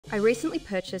I recently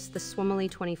purchased the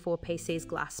Swommoly 24 Pcs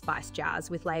Glass Spice Jars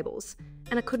with labels,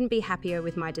 and I couldn't be happier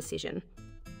with my decision.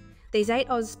 These 8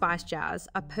 Oz spice jars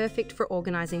are perfect for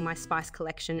organising my spice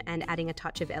collection and adding a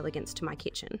touch of elegance to my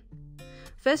kitchen.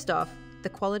 First off, the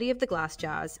quality of the glass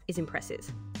jars is impressive.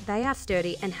 They are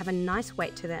sturdy and have a nice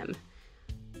weight to them,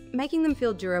 making them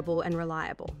feel durable and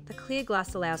reliable. The clear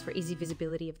glass allows for easy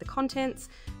visibility of the contents,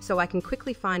 so I can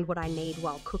quickly find what I need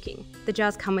while cooking. The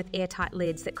jars come with airtight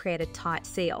lids that create a tight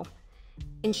seal,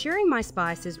 ensuring my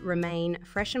spices remain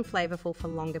fresh and flavourful for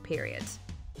longer periods.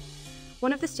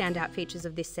 One of the standout features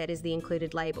of this set is the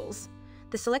included labels.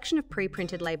 The selection of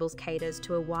pre-printed labels caters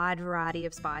to a wide variety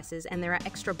of spices, and there are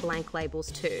extra blank labels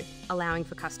too, allowing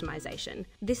for customization.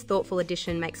 This thoughtful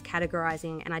addition makes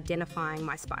categorizing and identifying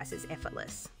my spices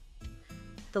effortless.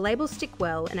 The labels stick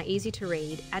well and are easy to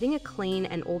read, adding a clean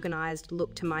and organized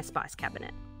look to my spice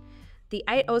cabinet. The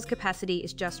 8 Oz capacity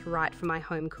is just right for my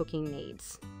home cooking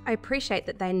needs. I appreciate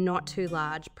that they're not too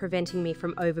large, preventing me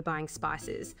from overbuying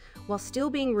spices, while still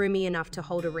being roomy enough to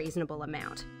hold a reasonable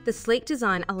amount. The sleek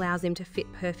design allows them to fit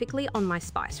perfectly on my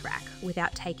spice rack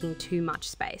without taking too much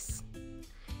space.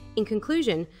 In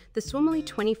conclusion, the Swommoly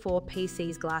 24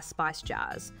 Pcs Glass Spice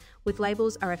Jars with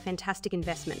labels are a fantastic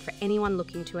investment for anyone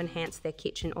looking to enhance their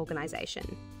kitchen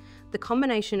organisation. The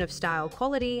combination of style,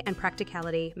 quality and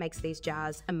practicality makes these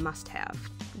jars a must-have.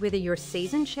 Whether you're a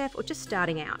seasoned chef or just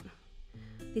starting out,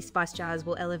 these spice jars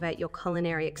will elevate your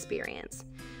culinary experience.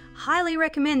 Highly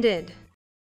recommended!